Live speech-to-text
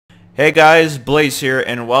Hey guys, Blaze here,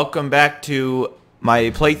 and welcome back to my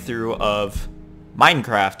playthrough of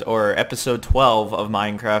Minecraft, or episode 12 of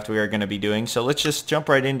Minecraft we are going to be doing. So let's just jump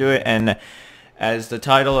right into it, and as the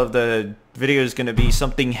title of the video is going to be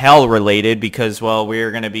something hell related, because, well, we are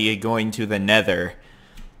going to be going to the Nether.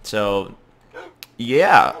 So,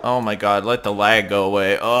 yeah. Oh my god, let the lag go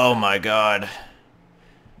away. Oh my god.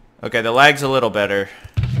 Okay, the lag's a little better.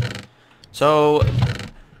 So,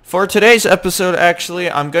 for today's episode,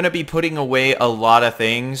 actually, I'm going to be putting away a lot of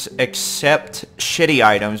things, except shitty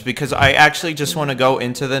items, because I actually just want to go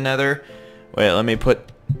into the Nether. Wait, let me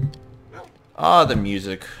put... Oh, the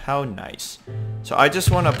music. How nice. So I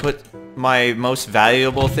just want to put my most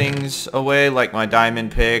valuable things away, like my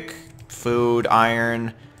diamond pick, food,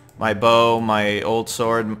 iron, my bow, my old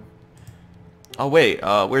sword. Oh, wait,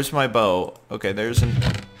 where's my bow? Okay, there's an...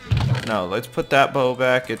 No, let's put that bow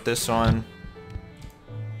back, get this one.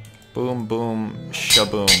 Boom, boom,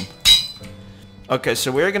 shaboom. Okay, so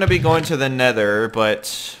we're gonna be going to the Nether, but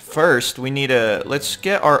first we need to... Let's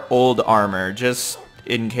get our old armor, just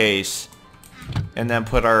in case. And then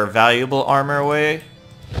put our valuable armor away.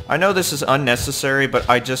 I know this is unnecessary, but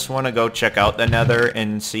I just want to go check out the Nether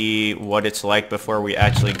and see what it's like before we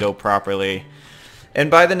actually go properly. And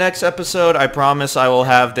by the next episode, I promise I will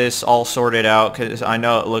have this all sorted out, because I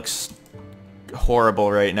know it looks horrible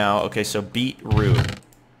right now. Okay, so beetroot.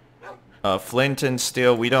 Flint and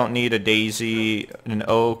steel, we don't need a daisy, an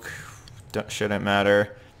oak, shouldn't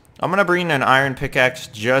matter. I'm gonna bring an iron pickaxe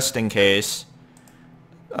just in case.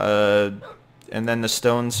 And then the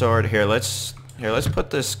stone sword, let's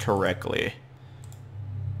put this correctly.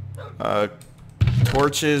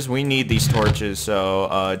 Torches, we need these torches,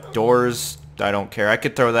 so, doors, I don't care. I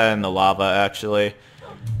could throw that in the lava, actually.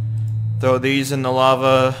 Throw these in the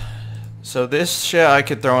lava. So this shit I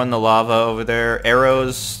could throw in the lava over there.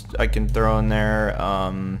 Arrows I can throw in there.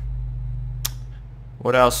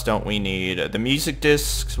 What else don't we need? The music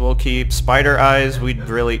discs we'll keep. Spider eyes, we'd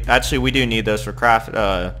really... Actually, we do need those for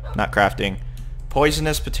not crafting.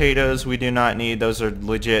 Poisonous potatoes we do not need. Those are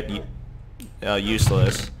legit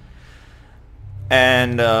useless.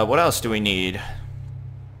 And what else do we need?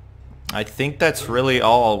 I think that's really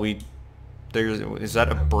all. Is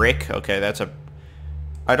that a brick? Okay, that's a...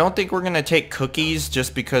 I don't think we're gonna take cookies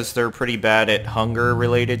just because they're pretty bad at hunger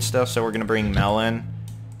related stuff, so we're gonna bring melon.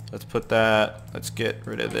 Let's put that. Let's get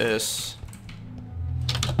rid of this.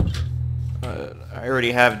 I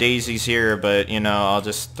already have daisies here, but you know, I'll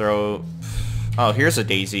just throw... Oh, here's a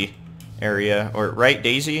daisy area. Or, right,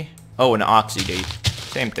 daisy? Oh, an oxy daisy.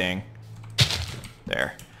 Same thing.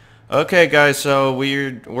 There. Okay, guys, so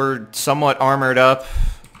we're somewhat armored up.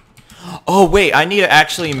 Oh, wait, I need to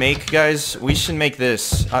actually make, guys, we should make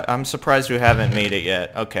this. I'm surprised we haven't made it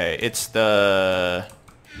yet. Okay, it's the...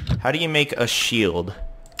 How do you make a shield?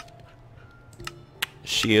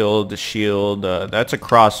 Shield, that's a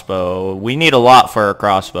crossbow. We need a lot for a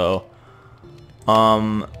crossbow.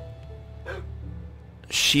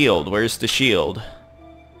 Shield, where's the shield?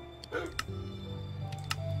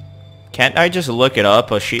 Can't I just look it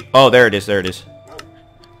up? Oh, there it is.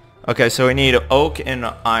 Okay, so we need oak and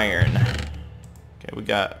iron. Okay, we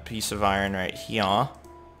got a piece of iron right here.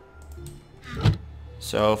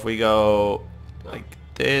 So if we go like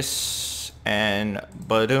this and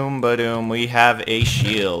badoom, we have a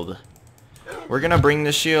shield. We're gonna bring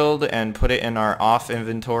the shield and put it in our off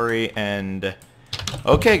inventory, and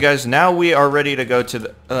okay, guys, now we are ready to go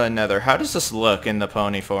to the Nether. How does this look in the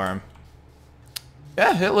pony form?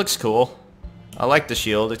 Yeah, it looks cool. I like the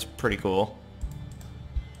shield. It's pretty cool.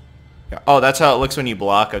 Oh, that's how it looks when you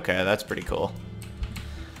block? Okay, that's pretty cool.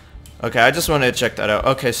 Okay, I just wanted to check that out.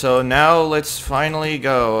 Okay, so now let's finally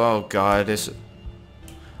go. Oh, God.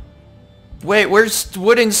 Wait, where's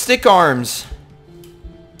wooden stick arms?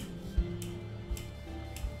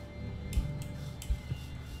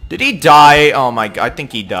 Did he die? Oh, my God. I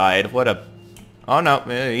think he died. What a... Oh, no.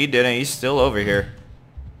 He didn't. He's still over here.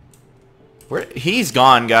 He's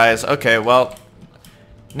gone, guys. Okay, well...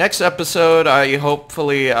 Next episode,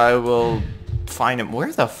 hopefully I will find him.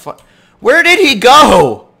 Where the fuck? Where did he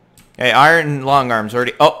go? Hey, iron long arms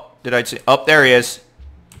already. Oh, did I see? Oh, there he is.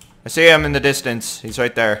 I see him in the distance. He's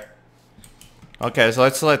right there. Okay, so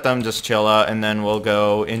let's let them just chill out, and then we'll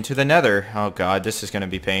go into the Nether. Oh god, this is gonna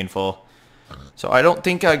be painful. So I don't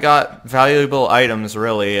think I got valuable items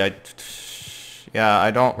really. Yeah,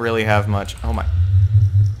 I don't really have much. Oh my.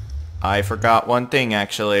 I forgot one thing,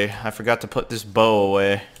 actually. I forgot to put this bow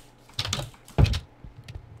away.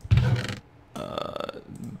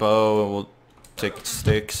 Bow, we'll take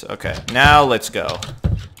sticks. Okay, now let's go.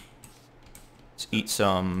 Let's eat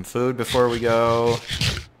some food before we go.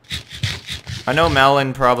 I know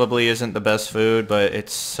melon probably isn't the best food, but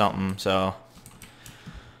it's something, so.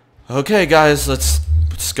 Okay, guys, let's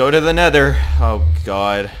go to the nether. Oh,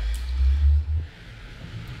 God.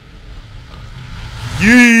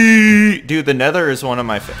 Yee! Dude, the nether is one of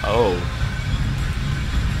my oh.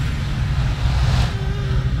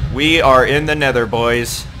 We are in the nether,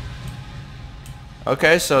 boys.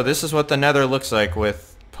 Okay, so this is what the nether looks like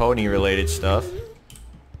with pony-related stuff.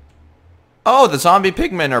 Oh, the zombie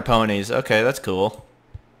pigmen are ponies. Okay, that's cool.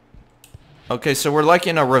 Okay, so we're like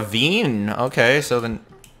in a ravine. Okay, so then...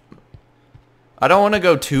 I don't want to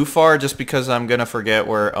go too far just because I'm going to forget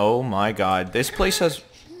where... Oh my god, this place has...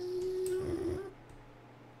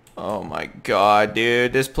 Oh my god,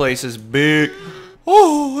 dude, this place is big.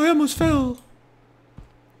 Oh, I almost fell.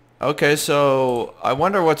 Okay, so I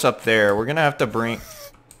wonder what's up there. We're going to have to bring...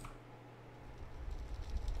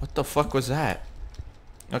 What the fuck was that?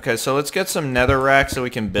 Okay, so let's get some nether racks so we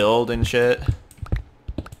can build and shit.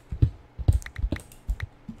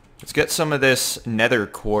 Let's get some of this nether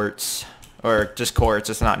quartz. Or just quartz,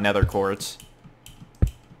 it's not nether quartz.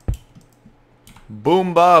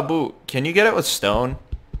 Boom ba boo. Can you get it with stone?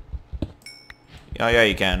 Oh yeah,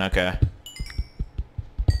 you can, okay.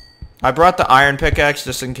 I brought the iron pickaxe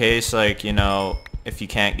just in case, like, you know, if you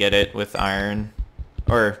can't get it with iron.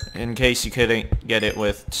 Or in case you couldn't get it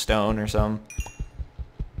with stone or something.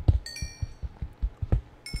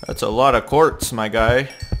 That's a lot of quartz, my guy.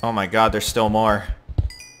 Oh my god, there's still more.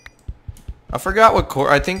 I forgot what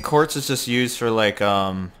quartz... I think quartz is just used for, like,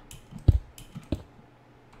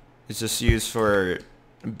 it's just used for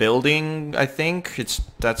building, I think.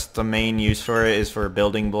 That's the main use for it, is for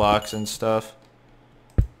building blocks and stuff.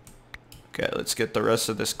 Okay, let's get the rest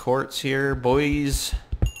of this quartz here, boys.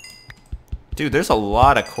 Dude, there's a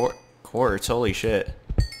lot of quartz. Holy shit.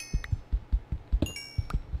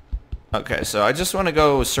 Okay, so I just want to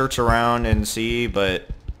go search around and see, but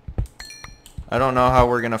I don't know how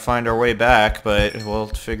we're going to find our way back, but we'll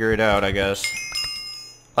figure it out, I guess.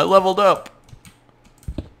 I leveled up.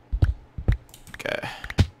 Okay.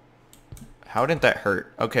 How didn't that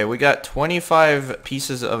hurt? Okay, we got 25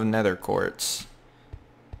 pieces of nether quartz.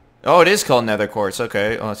 Oh, it is called nether quartz.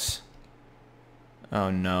 Okay, let's...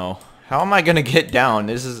 Oh, no. How am I going to get down?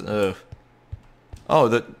 This is...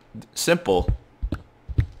 Oh, simple.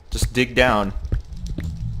 Just dig down.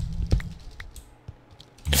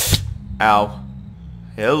 Ow.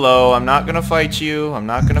 Hello, I'm not gonna fight you. I'm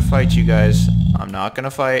not gonna fight you guys. I'm not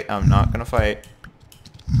gonna fight. I'm not gonna fight.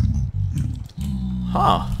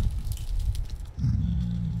 Huh.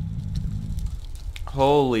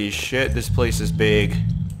 Holy shit, this place is big.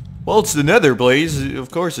 Well, it's the nether, Blaze.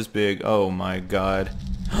 Of course it's big. Oh my god.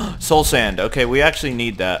 Soul sand. Okay, we actually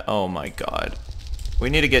need that. Oh my god. We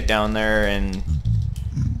need to get down there and...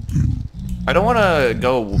 I don't want to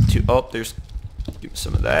go too... Oh, there's... Give me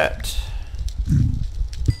some of that.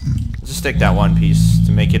 Just take that one piece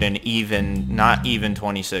to make it an even... Not even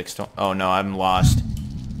 26. Oh no, I'm lost.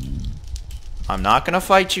 I'm not gonna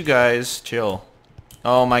fight you guys. Chill.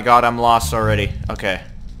 Oh my god, I'm lost already. Okay.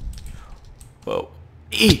 Whoa.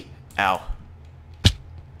 Eee! Ow.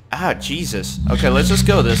 Ah, Jesus. Okay, let's just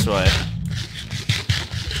go this way.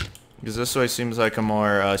 Because this way seems like a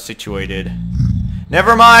more situated...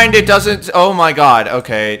 Never mind, it doesn't... Oh my god,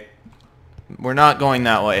 okay. We're not going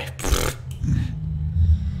that way.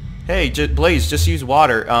 Hey, Blaze, just use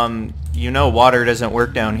water. You know water doesn't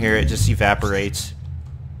work down here, it just evaporates.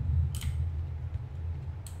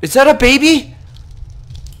 Is that a baby?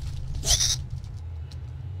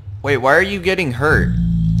 Wait, why are you getting hurt?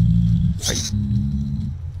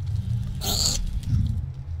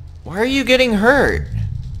 Why are you getting hurt?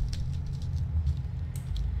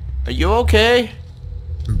 Are you okay?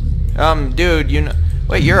 Dude, you know...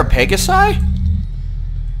 Wait, you're a Pegasi?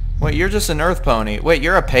 Wait, you're just an earth pony. Wait,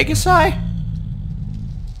 you're a Pegasi?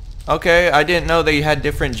 Okay, I didn't know they had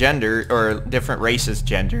different gender, or different races,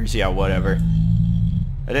 genders, yeah, whatever.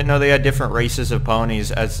 I didn't know they had different races of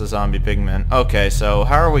ponies as the zombie pigmen. Okay, so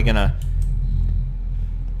how are we gonna...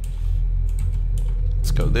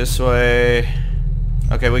 Let's go this way.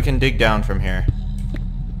 Okay, we can dig down from here.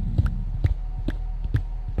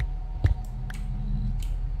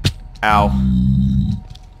 Ow.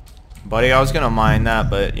 Buddy, I was gonna mine that,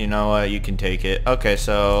 but you know what, you can take it. Okay,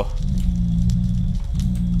 so...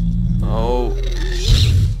 Oh.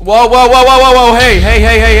 Whoa, whoa, whoa, whoa, whoa, whoa, hey, hey,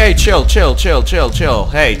 hey, hey, hey, chill, chill, chill, chill, chill.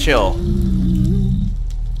 Hey, chill.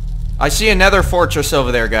 I see a Nether Fortress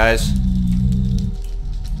over there, guys.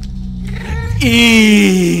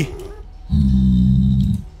 Eee.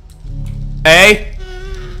 Hey.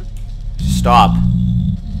 Stop.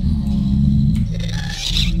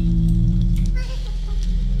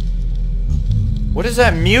 What is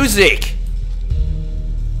that music?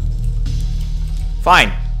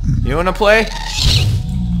 Fine. You wanna play?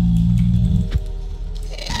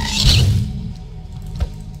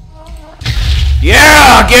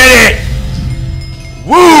 Yeah, get it!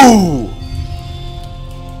 Woo!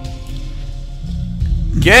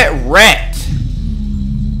 Get wrecked!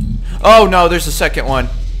 Oh no, there's a second one.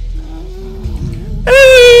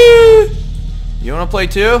 You wanna play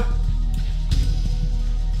too?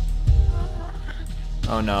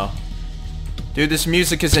 Oh no. Dude, this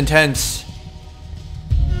music is intense.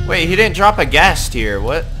 Wait, he didn't drop a ghast here.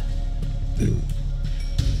 What?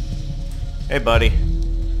 Hey, buddy.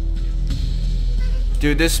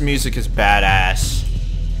 Dude, this music is badass.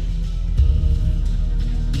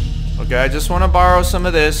 Okay, I just want to borrow some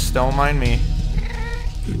of this. Don't mind me.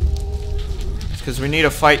 It's because we need to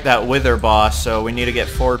fight that wither boss, so we need to get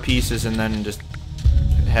 4 pieces and then just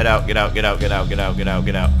head out, get out, get out, get out, get out, get out,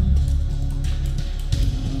 get out.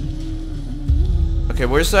 Okay,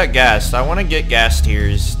 where's that ghast? I want to get ghast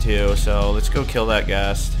tears too, so let's go kill that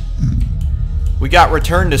ghast. We got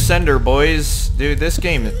Return to Sender, boys. Dude, this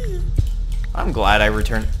game... I'm glad I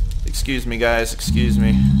returned... Excuse me, guys. Excuse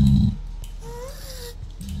me.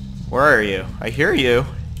 Where are you? I hear you,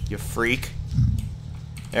 you freak.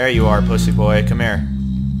 There you are, pussy boy. Come here.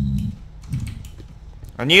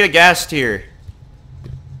 I need a ghast tear.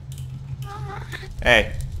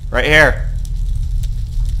 Hey, right here.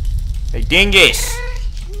 Hey, dingus.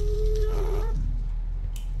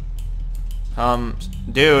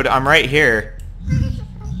 Dude, I'm right here.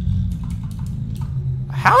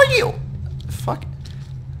 How are you? Fuck.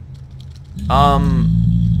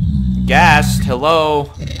 Ghast,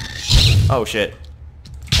 hello. Oh shit.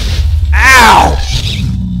 Ow!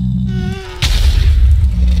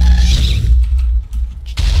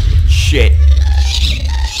 Shit.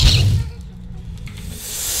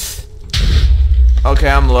 Okay,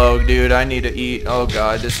 I'm low, dude. I need to eat. Oh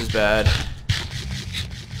god, this is bad.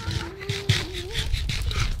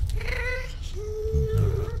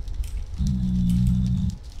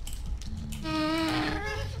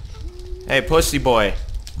 Hey, pussy boy.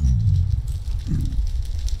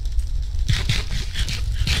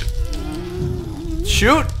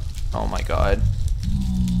 Shoot! Oh my god.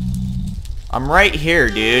 I'm right here,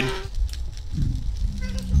 dude.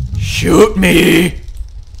 Shoot me!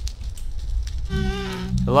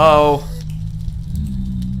 Hello?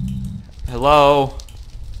 Hello?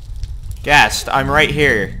 Ghast, I'm right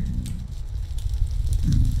here.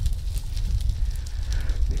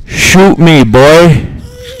 Shoot me, boy!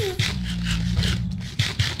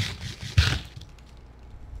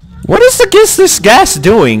 What is this ghast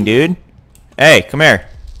doing, dude? Hey, come here.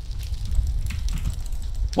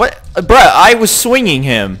 What? Bruh, I was swinging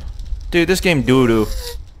him. Dude, this game doo-doo.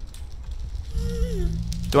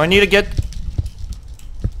 Do I need to get...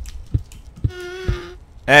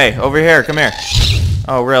 Hey, over here, come here.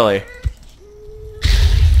 Oh, really?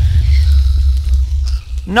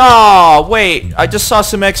 No, wait. I just saw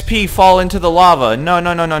some XP fall into the lava. No,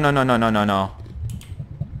 no, no, no, no, no, no, no, no, no.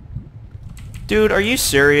 Dude, are you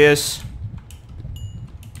serious?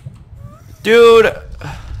 Dude.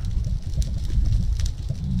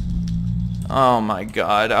 Oh my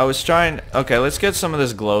god. I was trying... Okay, let's get some of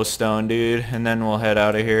this glowstone, dude. And then we'll head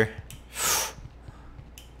out of here.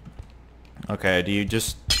 Okay, do you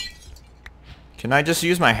just... Can I just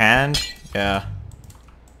use my hand? Yeah.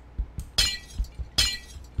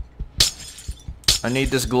 I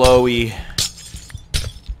need this glowy...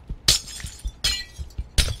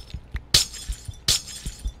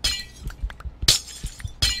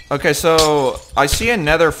 Okay, so I see a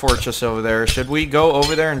Nether Fortress over there. Should we go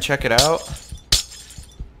over there and check it out?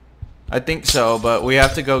 I think so, but we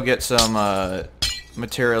have to go get some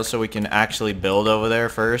materials so we can actually build over there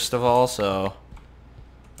first of all, so...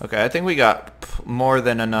 Okay, I think we got more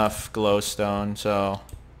than enough glowstone, so...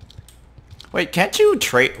 Wait, can't you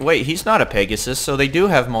trade... Wait, he's not a Pegasus, so they do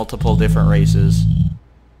have multiple different races.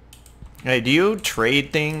 Hey, do you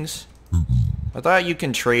trade things? I thought you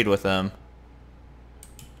can trade with them.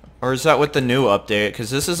 Or is that with the new update?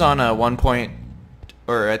 Because this is on a 1.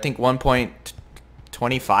 Or I think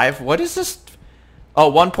 1.25. What is this?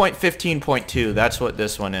 Oh, 1.15.2. That's what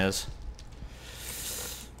this one is.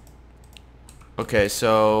 Okay,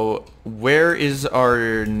 so where is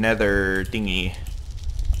our nether thingy?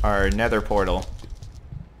 Our nether portal.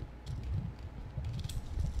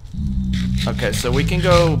 Okay, so we can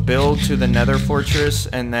go build to the Nether Fortress,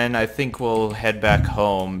 and then I think we'll head back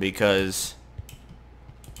home because...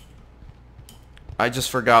 I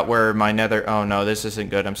just forgot where my nether... Oh no, this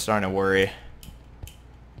isn't good. I'm starting to worry.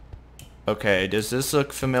 Okay, does this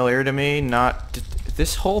look familiar to me? Not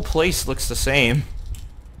This whole place looks the same.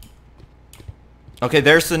 Okay,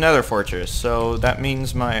 there's the Nether Fortress. So that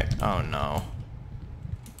means my... Oh no.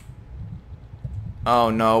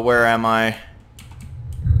 Oh no, where am I?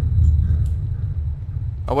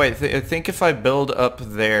 Oh wait, I think if I build up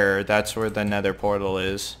there, that's where the Nether portal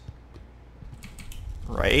is.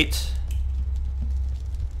 Right?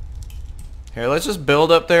 Here, let's just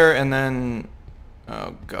build up there and then...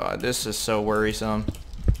 Oh god, this is so worrisome.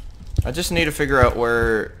 I just need to figure out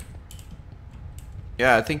where...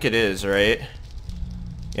 Yeah, I think it is, right?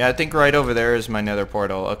 Yeah, I think right over there is my Nether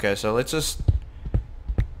portal. Okay, so let's just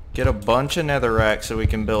get a bunch of netherrack so we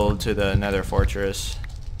can build to the Nether Fortress.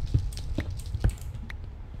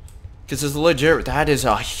 Because it's legit, that is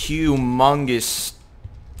a humongous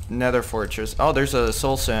Nether Fortress. Oh, there's a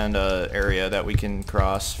soul sand area that we can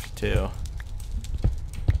cross too.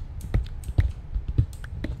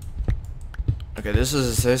 Okay, this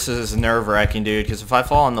is nerve-wracking, dude, because if I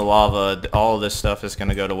fall in the lava, all of this stuff is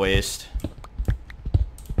gonna go to waste.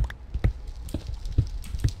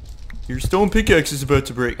 Your stone pickaxe is about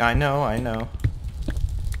to break. I know, I know.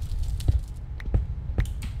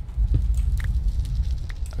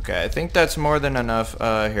 Okay, I think that's more than enough.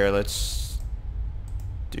 Here, let's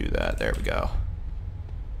do that. There we go.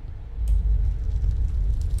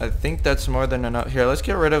 I think that's more than enough. Here, let's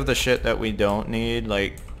get rid of the shit that we don't need,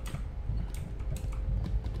 like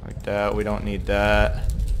that. We don't need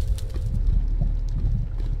that.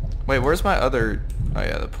 Wait, where's my other... Oh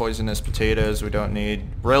yeah, the poisonous potatoes we don't need.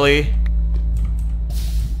 Really?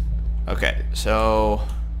 Okay, so...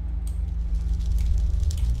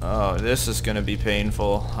 Oh, this is gonna be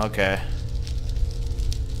painful. Okay.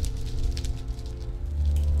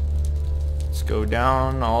 Let's go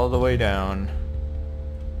down, all the way down.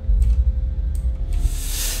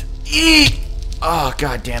 Eek! Oh,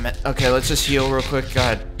 god damn it. Okay, let's just heal real quick.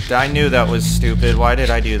 God, I knew that was stupid. Why did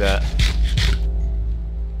I do that?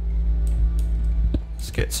 Let's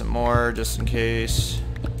get some more, just in case.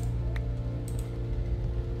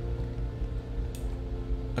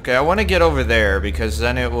 Okay, I want to get over there, because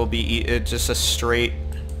then it will be just a straight...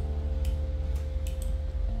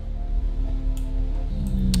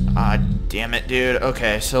 Ah, damn it, dude.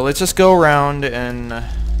 Okay, so let's just go around and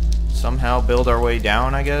somehow build our way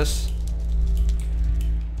down, I guess.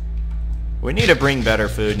 We need to bring better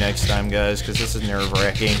food next time, guys, because this is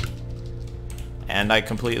nerve-wracking. And I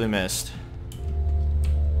completely missed.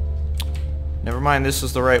 Never mind, this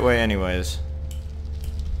is the right way anyways.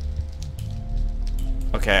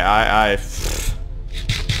 Okay,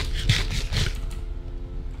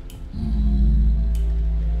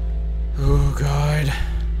 Oh, God.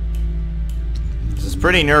 This is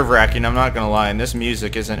pretty nerve-wracking, I'm not gonna lie, and this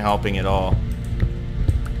music isn't helping at all.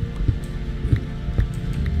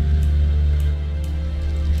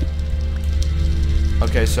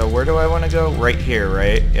 Okay, so where do I want to go? Right here,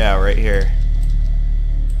 right? Yeah, right here.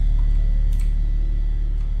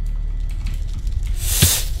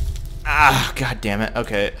 Ah, god damn it.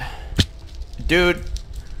 Okay. Dude. What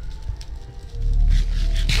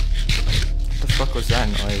the fuck was that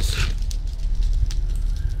noise?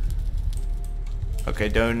 Okay,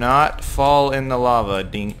 do not fall in the lava.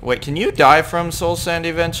 Ding. Wait, can you die from soul sand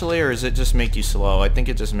eventually, or does it just make you slow? I think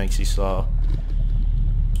it just makes you slow.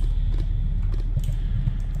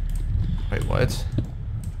 Wait, what?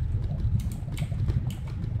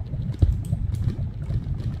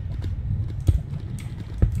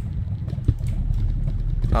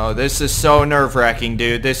 Oh, this is so nerve-wracking,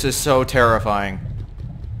 dude. This is so terrifying.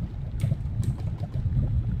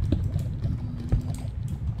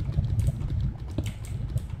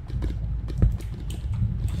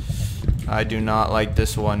 I do not like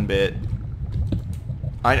this one bit.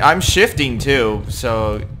 I'm shifting too,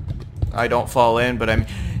 so I don't fall in, but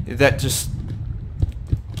that just...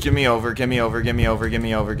 Give me over, give me over, give me over, give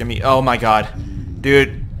me over, give me... Oh my god.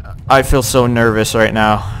 Dude, I feel so nervous right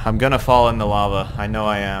now. I'm gonna fall in the lava. I know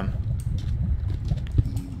I am.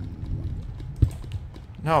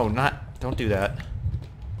 No, not... Don't do that.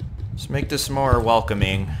 Just make this more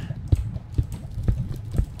welcoming.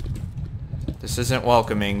 This isn't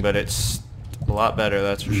welcoming, but it's a lot better,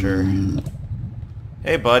 that's for sure.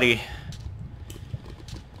 Hey, buddy.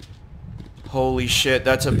 Holy shit,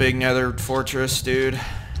 that's a big Nether Fortress, dude.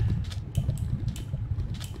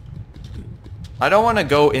 I don't want to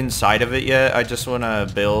go inside of it yet. I just want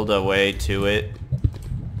to build a way to it.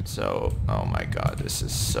 So, oh my god, this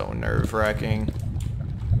is so nerve-wracking.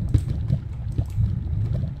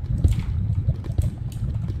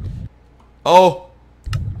 Oh!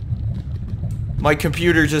 My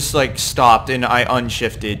computer just like stopped and I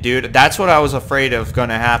unshifted, dude. That's what I was afraid of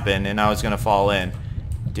gonna happen, and I was gonna fall in.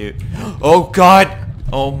 Dude. Oh god!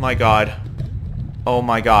 Oh my god. Oh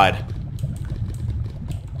my god.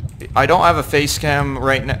 I don't have a face cam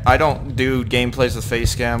right now. I don't do gameplays with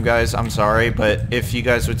face cam, guys. I'm sorry, but if you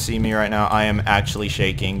guys would see me right now, I am actually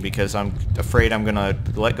shaking because I'm afraid I'm gonna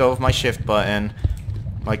let go of my shift button.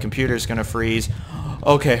 My computer's gonna freeze.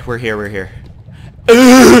 Okay, we're here, we're here.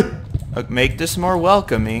 Make this more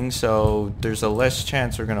welcoming so there's a less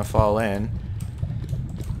chance we're gonna fall in.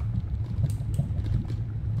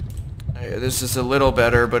 This is a little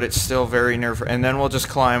better, but it's still very nerve. And then we'll just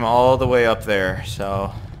climb all the way up there.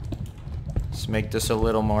 So let's make this a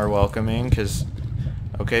little more welcoming, because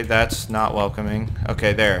okay, that's not welcoming.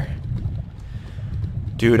 Okay, there.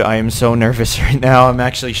 Dude, I am so nervous right now. I'm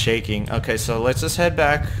actually shaking. Okay, so let's just head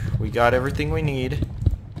back. We got everything we need.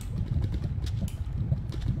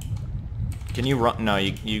 Can you run? No,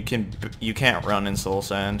 you can't run in Soul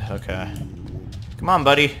Sand. Okay. Come on,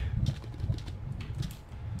 buddy.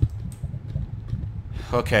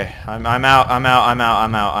 Okay, I'm out.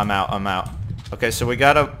 Okay, so we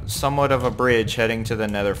got a somewhat of a bridge heading to the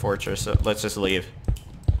Nether Fortress. So let's just leave.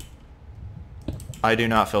 I do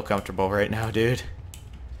not feel comfortable right now, dude.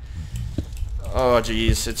 Oh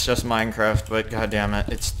jeez, it's just Minecraft, but god damn it,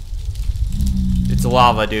 it's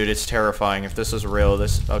lava, dude. It's terrifying. If this is real,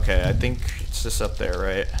 this okay. I think it's just up there,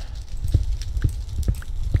 right?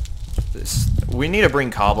 We need to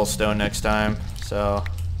bring cobblestone next time. So.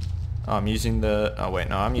 Oh, I'm using the... Oh, wait,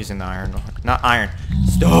 no, I'm using the iron. Not iron.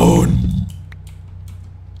 Stone!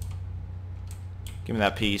 Give me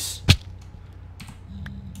that piece.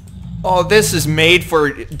 Oh, this is made for...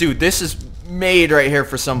 Dude, this is made right here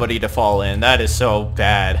for somebody to fall in. That is so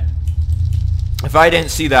bad. If I didn't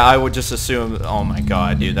see that, I would just assume... Oh, my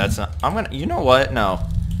God, dude, that's not... I'm gonna... You know what? No.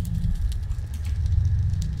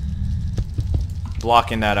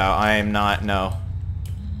 Blocking that out. I am not... No.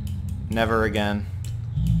 Never again.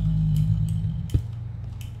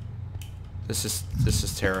 This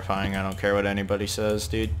is terrifying. I don't care what anybody says,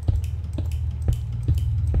 dude.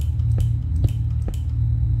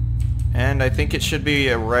 And I think it should be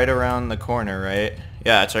right around the corner, right?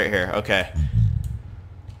 Yeah, it's right here. Okay.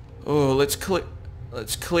 Oh, let's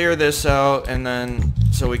clear this out, and then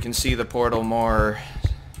so we can see the portal more.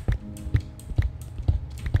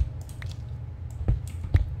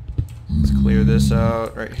 Let's clear this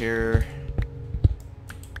out right here.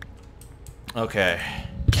 Okay.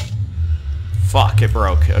 Fuck, it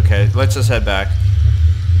broke. Okay, let's just head back.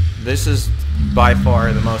 This is by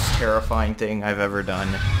far the most terrifying thing I've ever done.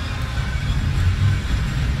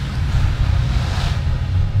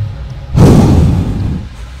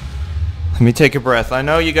 Let me take a breath. I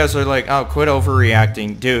know you guys are like, oh, quit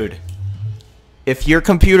overreacting. Dude, if your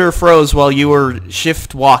computer froze while you were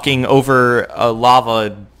shift walking over a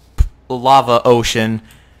lava ocean,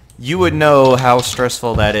 you would know how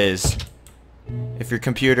stressful that is. If your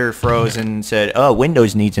computer froze and said, "Oh,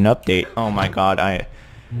 Windows needs an update." Oh my God,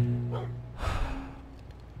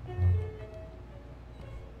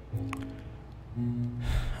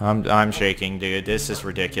 I'm shaking, dude. This is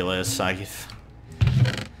ridiculous.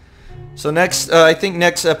 So next, I think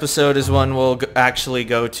next episode is when we'll actually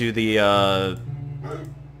go to the.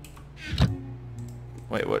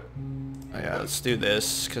 Wait, what? Oh, yeah, let's do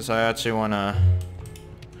this because I actually wanna.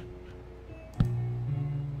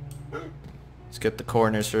 Get the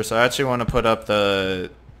corners first. I actually want to put up the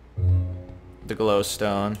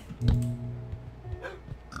glowstone.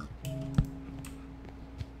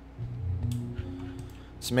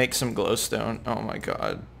 Let's make some glowstone. Oh my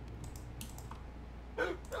God.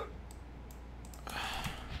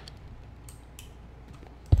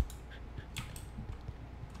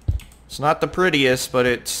 It's not the prettiest, but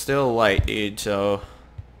it's still light, dude, so...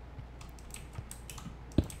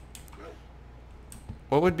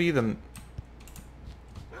 What would be the...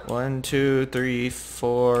 1, 2, 3,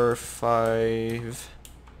 4, 5,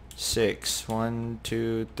 6. 1,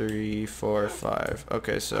 2, 3, 4, 5.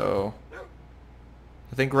 Okay, so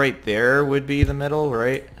I think right there would be the middle,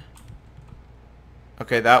 right?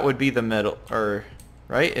 Okay, that would be the middle, or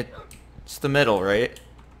right? It's the middle, right?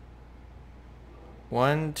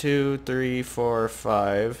 1, 2, 3, 4,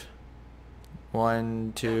 5.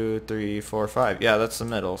 1, 2, 3, 4, 5. Yeah, that's the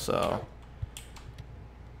middle, so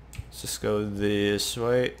let's just go this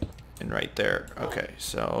way and right there. Okay,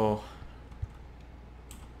 so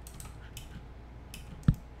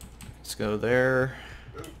let's go there,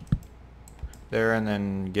 and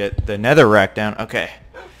then get the nether rack down. Okay.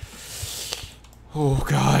 Oh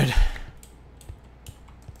God.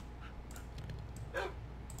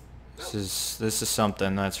 This is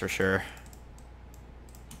something, that's for sure.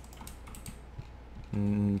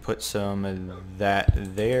 Put some of that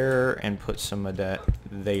there and put some of that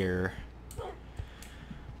there.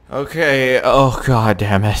 Okay, oh god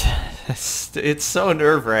damn it. It's so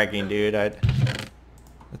nerve-wracking, dude.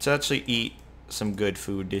 Let's actually eat some good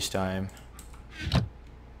food this time.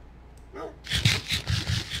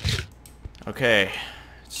 Okay,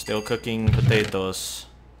 still cooking potatoes.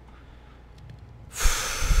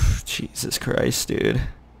 Jesus Christ, dude.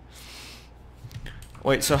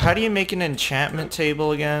 Wait, so how do you make an enchantment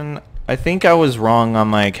table again? I think I was wrong on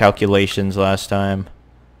my calculations last time.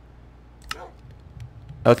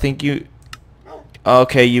 I think you...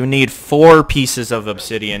 Okay, you need 4 pieces of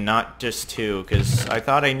obsidian, not just 2, because I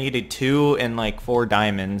thought I needed 2 and like 4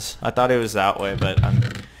 diamonds. I thought it was that way, but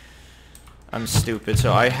I'm stupid.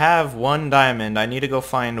 So I have 1 diamond. I need to go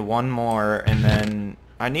find 1 more, and then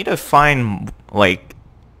I need to find like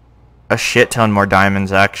a shit ton more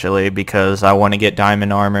diamonds actually, because I want to get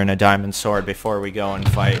diamond armor and a diamond sword before we go and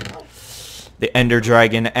fight the Ender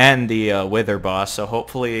Dragon and the Wither boss. So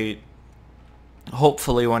hopefully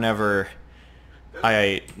whenever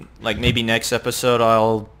I, like, maybe next episode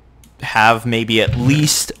I'll have maybe at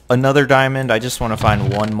least another diamond. I just want to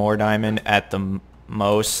find 1 more diamond at the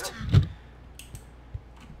most.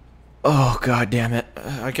 Oh god damn it.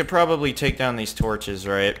 I could probably take down these torches,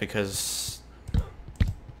 right? Because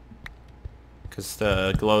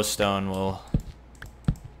the glowstone will...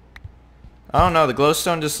 I don't know, the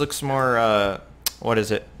glowstone just looks more, what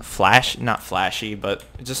is it? Not flashy, but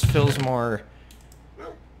it just feels more...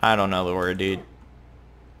 I don't know the word, dude.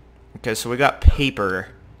 Okay, so we got paper.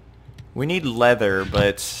 We need leather,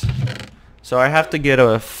 but... So I have to get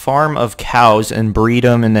a farm of cows and breed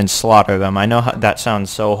them and then slaughter them. I know that sounds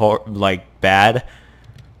so, like, bad.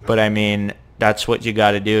 But, I mean, that's what you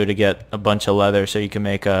gotta do to get a bunch of leather so you can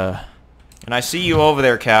make a... And I see you over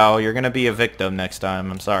there, cow. You're gonna be a victim next time.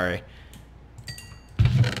 I'm sorry.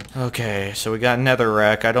 Okay, so we got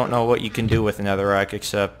netherrack. I don't know what you can do with netherrack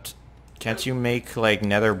except... Can't you make, like,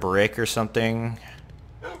 nether brick or something?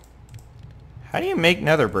 How do you make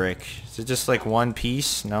nether brick? Is it just, like, 1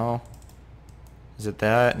 piece? No. Is it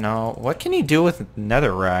that? No. What can you do with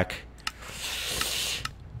netherrack?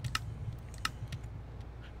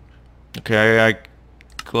 Okay,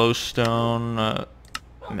 glowstone,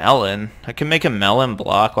 melon. I can make a melon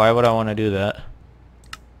block. Why would I want to do that?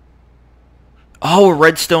 Oh, a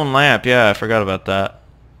redstone lamp. Yeah, I forgot about that.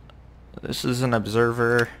 This is an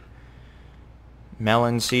observer.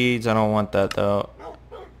 Melon seeds. I don't want that, though.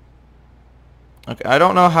 Okay, I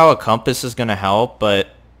don't know how a compass is going to help, but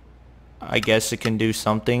I guess it can do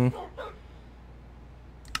something.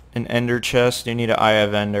 An ender chest. You need an eye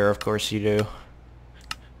of ender. Of course you do.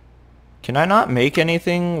 Can I not make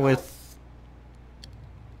anything with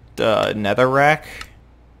the netherrack?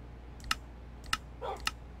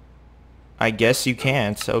 I guess you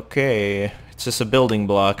can't. Okay. It's just a building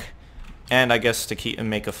block. And I guess to keep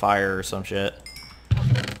and make a fire or some shit.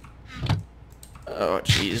 Oh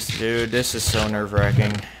jeez, dude. This is so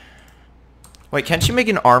nerve-wracking. Wait, can't you make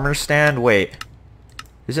an armor stand? Wait.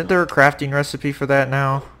 Isn't there a crafting recipe for that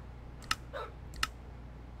now?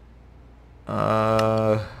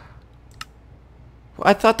 I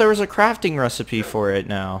thought there was a crafting recipe for it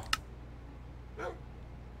now.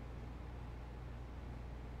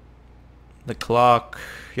 The clock.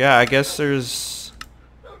 Yeah, I guess there's...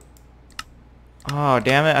 Oh,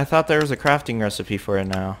 damn it. I thought there was a crafting recipe for it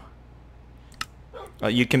now.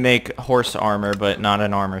 You can make horse armor, but not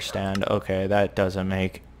an armor stand. Okay, that doesn't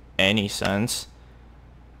make any sense.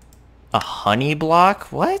 A honey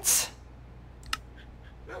block? What?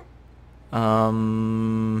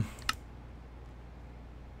 A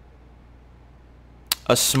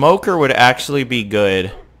smoker would actually be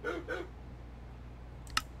good.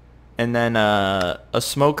 And then a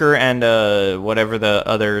smoker and whatever the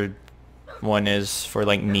other one is for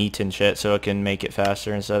like meat and shit, so it can make it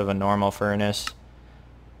faster instead of a normal furnace.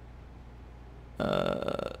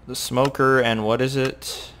 The smoker and what is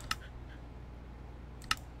it?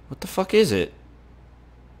 What the fuck is it?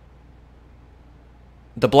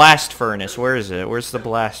 The blast furnace. Where is it? Where's the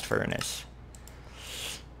blast furnace?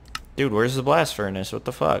 Dude, where's the blast furnace? What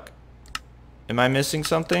the fuck? Am I missing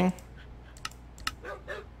something?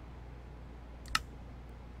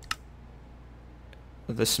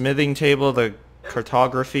 The smithing table, the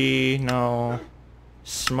cartography, no.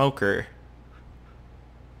 Smoker.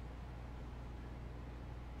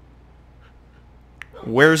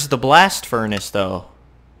 Where's the blast furnace, though?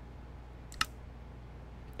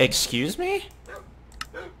 Excuse me?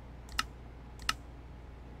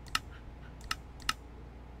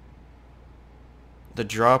 The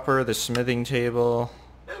dropper, the smithing table.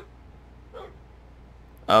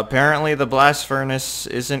 Apparently the blast furnace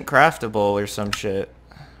isn't craftable or some shit.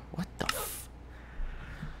 What the f...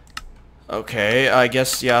 Okay, I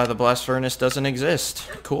guess, yeah, the blast furnace doesn't exist.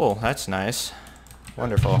 Cool, that's nice.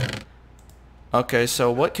 Wonderful. Okay, so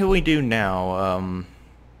what can we do now?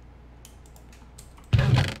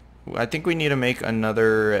 I think we need to make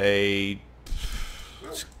another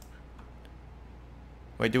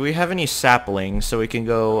Wait, do we have any saplings so we can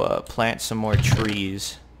go plant some more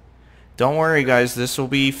trees? Don't worry, guys, this will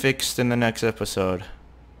be fixed in the next episode.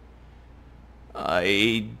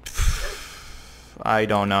 I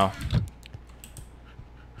don't know.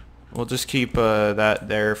 We'll just keep that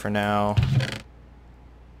there for now.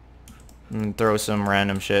 And throw some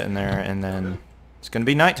random shit in there, and then it's gonna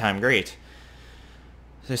be nighttime. Great.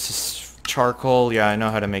 This is charcoal. Yeah, I know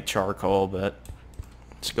how to make charcoal, but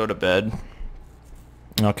let's go to bed.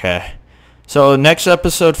 Okay. So next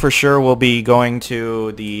episode for sure we'll be going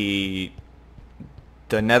to the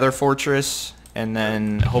Nether Fortress, and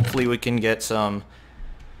then hopefully we can get some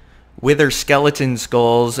wither skeleton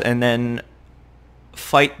skulls, and then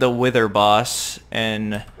fight the wither boss.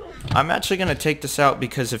 And I'm actually going to take this out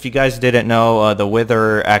because if you guys didn't know, the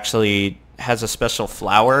wither actually has a special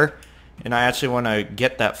flower, and I actually want to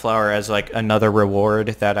get that flower as like another reward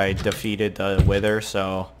that I defeated the wither.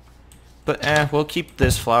 So, but we'll keep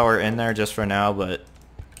this flower in there just for now. But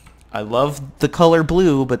I love the color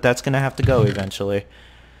blue, but that's going to have to go eventually.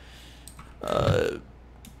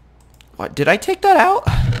 What, did I take that out?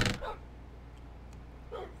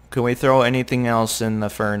 Can we throw anything else in the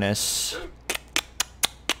furnace?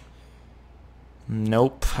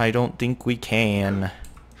 Nope, I don't think we can.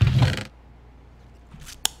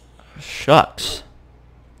 Shucks.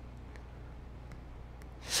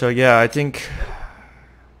 So yeah, I think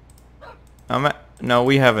no,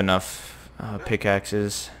 we have enough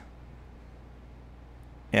pickaxes.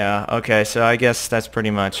 Yeah, okay, so I guess that's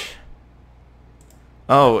pretty much.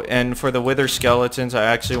 Oh, and for the wither skeletons, I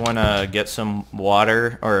actually want to get some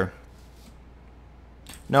water, or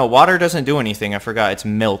no, water doesn't do anything. I forgot. It's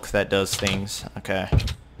milk that does things. Okay.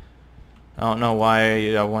 I don't know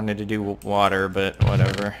why I wanted to do water, but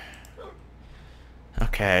whatever.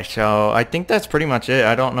 Okay, so I think that's pretty much it.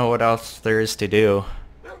 I don't know what else there is to do.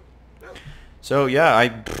 So yeah, I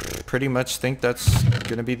pretty much think that's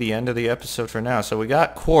gonna be the end of the episode for now. So we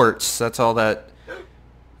got quartz. That's all that.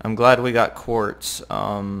 I'm glad we got quartz.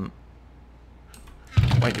 Wait,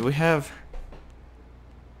 do we have?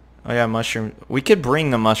 Oh yeah, mushroom. We could bring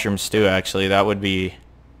the mushroom stew actually. That would be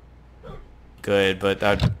good, but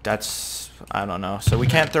that's I don't know. So we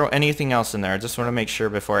can't throw anything else in there. I just want to make sure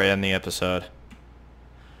before I end the episode.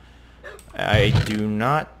 I do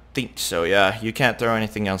not think so. Yeah, you can't throw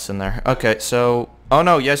anything else in there. Okay, so oh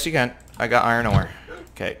no, yes you can. I got iron ore.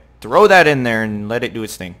 Okay, throw that in there and let it do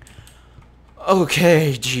its thing.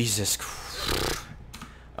 Okay, Jesus.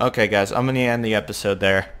 Okay, guys, I'm gonna end the episode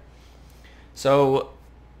there. So,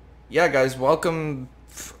 yeah, guys, welcome.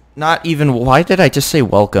 Not even. Why did I just say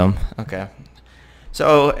welcome? Okay.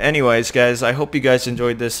 So, anyways, guys, I hope you guys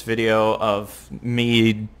enjoyed this video of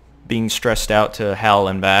me being stressed out to hell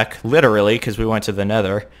and back, literally, because we went to the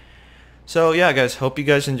Nether. So, yeah, guys, hope you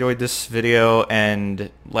guys enjoyed this video,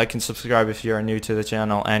 and like and subscribe if you are new to the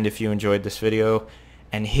channel, and if you enjoyed this video.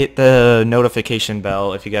 And hit the notification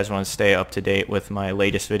bell if you guys want to stay up to date with my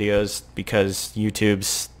latest videos, because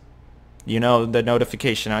YouTube's, you know, the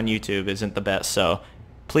notification on YouTube isn't the best, so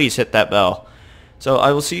please hit that bell. So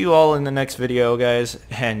I will see you all in the next video, guys,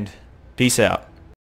 and peace out.